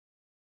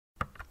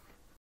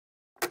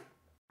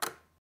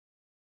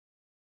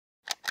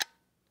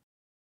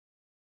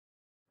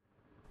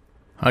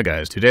Hi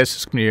guys, today's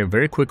is going to be a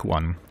very quick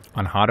one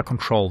on how to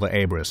control the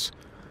ABRIS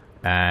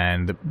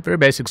and the very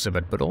basics of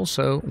it, but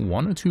also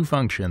one or two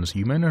functions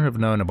you may not have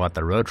known about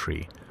the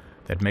Rotary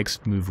that makes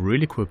it move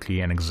really quickly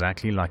and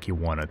exactly like you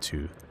want it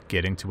to,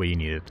 getting to where you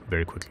need it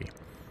very quickly.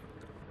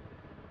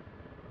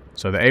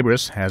 So the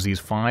ABRIS has these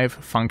 5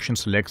 function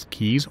select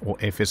keys or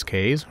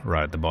FSKs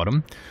right at the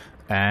bottom,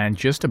 and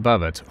just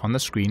above it on the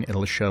screen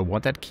it'll show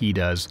what that key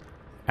does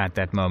at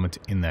that moment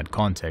in that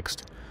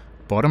context.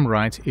 Bottom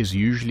right is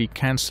usually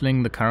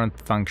cancelling the current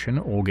function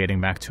or getting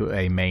back to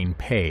a main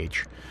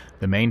page.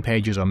 The main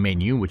page is our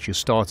menu, which you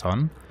start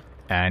on,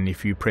 and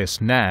if you press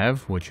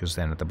nav, which is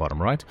then at the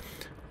bottom right,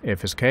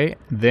 FSK,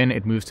 then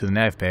it moves to the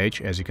nav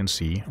page, as you can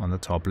see on the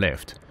top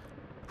left.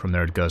 From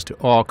there it goes to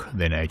arc,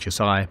 then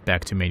HSI,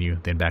 back to menu,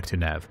 then back to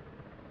nav.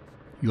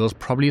 You'll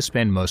probably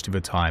spend most of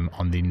your time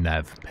on the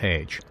nav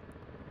page.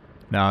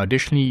 Now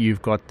additionally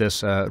you've got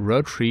this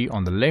rotary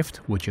on the left,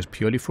 which is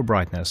purely for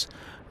brightness.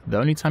 The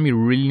only time you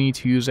really need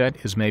to use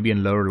that is maybe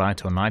in lower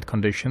light or night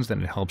conditions,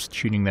 then it helps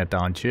tuning that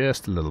down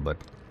just a little bit.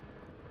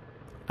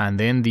 And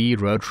then the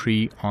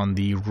rotary on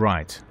the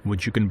right,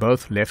 which you can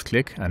both left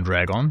click and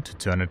drag on to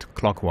turn it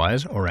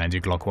clockwise or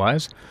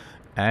anti-clockwise,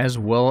 as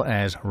well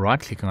as right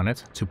clicking on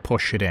it to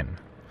push it in.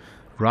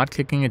 Right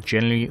clicking it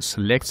generally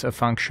selects a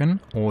function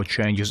or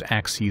changes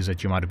axes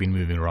that you might have been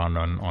moving around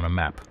on a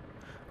map,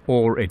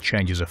 or it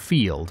changes a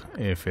field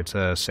if it's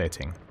a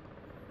setting.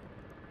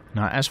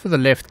 Now as for the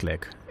left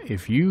click,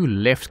 if you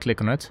left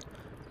click on it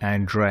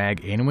and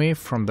drag anywhere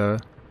from the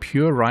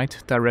pure right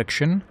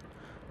direction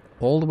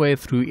all the way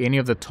through any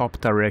of the top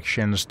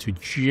directions to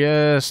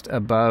just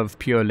above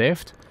pure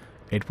left,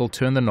 it will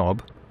turn the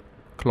knob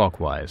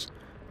clockwise.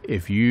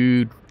 If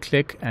you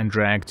click and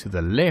drag to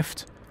the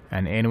left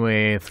and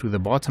anywhere through the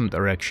bottom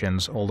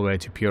directions all the way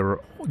to pure,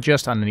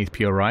 just underneath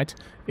pure right,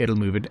 it'll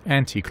move it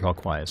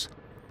anti-clockwise.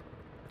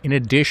 In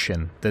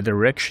addition, the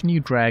direction you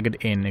drag it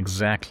in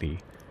exactly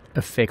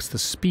affects the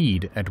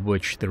speed at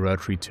which the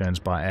rotary turns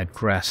by a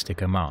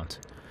drastic amount.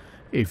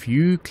 If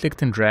you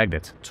clicked and dragged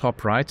it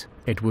top right,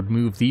 it would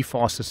move the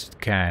fastest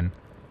it can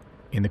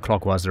in the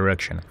clockwise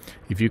direction.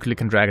 If you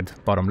click and drag it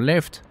bottom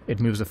left,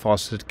 it moves the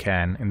fastest it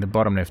can in the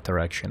bottom left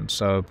direction.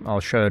 So I'll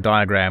show a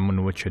diagram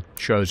in which it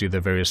shows you the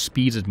various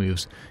speeds it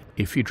moves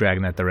if you drag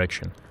in that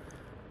direction.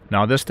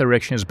 Now this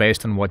direction is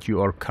based on what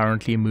you are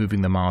currently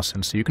moving the mouse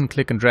in, so you can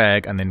click and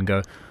drag and then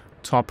go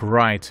top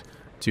right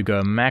to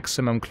go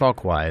maximum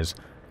clockwise,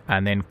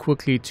 and then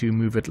quickly to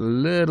move it a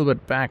little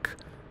bit back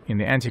in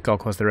the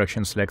anti-clockwise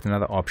direction, select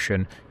another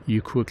option,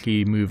 you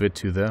quickly move it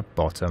to the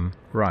bottom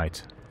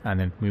right, and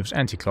then it moves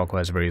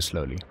anti-clockwise very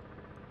slowly.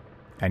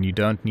 And you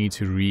don't need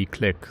to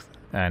re-click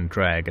and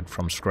drag it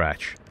from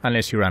scratch,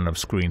 unless you run out of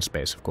screen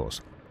space, of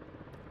course.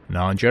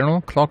 Now in general,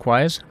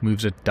 clockwise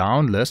moves it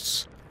down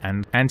lists,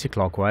 and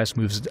anti-clockwise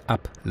moves it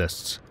up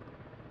lists.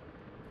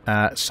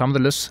 Some of the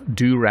lists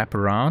do wrap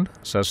around,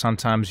 so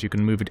sometimes you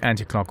can move it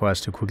anti-clockwise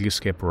to quickly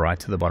skip right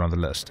to the bottom of the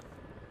list.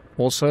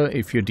 Also,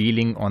 if you're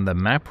dealing on the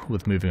map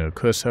with moving a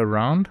cursor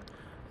around,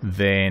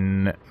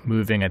 then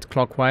moving it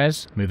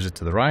clockwise moves it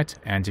to the right,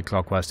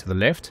 anti-clockwise to the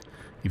left.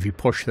 If you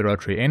push the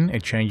rotary in,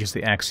 it changes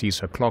the axis,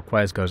 so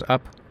clockwise goes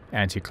up,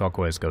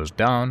 anti-clockwise goes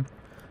down.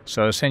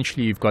 So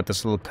essentially you've got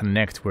this little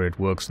connect where it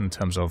works in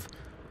terms of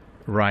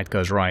right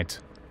goes right,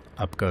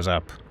 up goes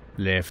up,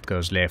 left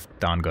goes left,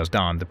 down goes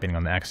down, depending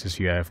on the axis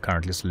you have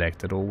currently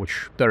selected or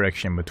which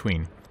direction in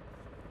between.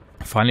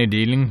 Finally,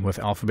 dealing with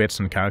alphabets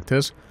and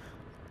characters,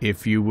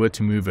 if you were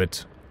to move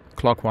it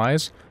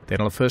clockwise, then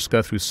it'll first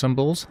go through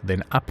symbols,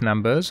 then up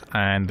numbers,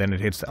 and then it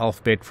hits the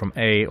alphabet from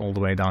A all the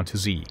way down to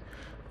Z.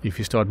 If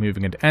you start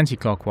moving it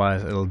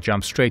anti-clockwise, it'll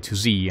jump straight to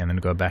Z and then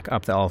go back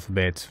up the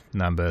alphabet,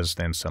 numbers,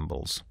 then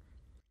symbols.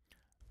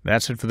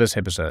 That's it for this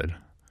episode.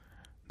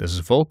 This is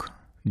Volk.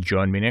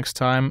 Join me next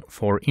time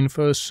for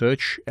info,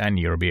 search, and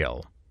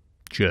EuroBL.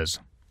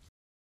 Cheers.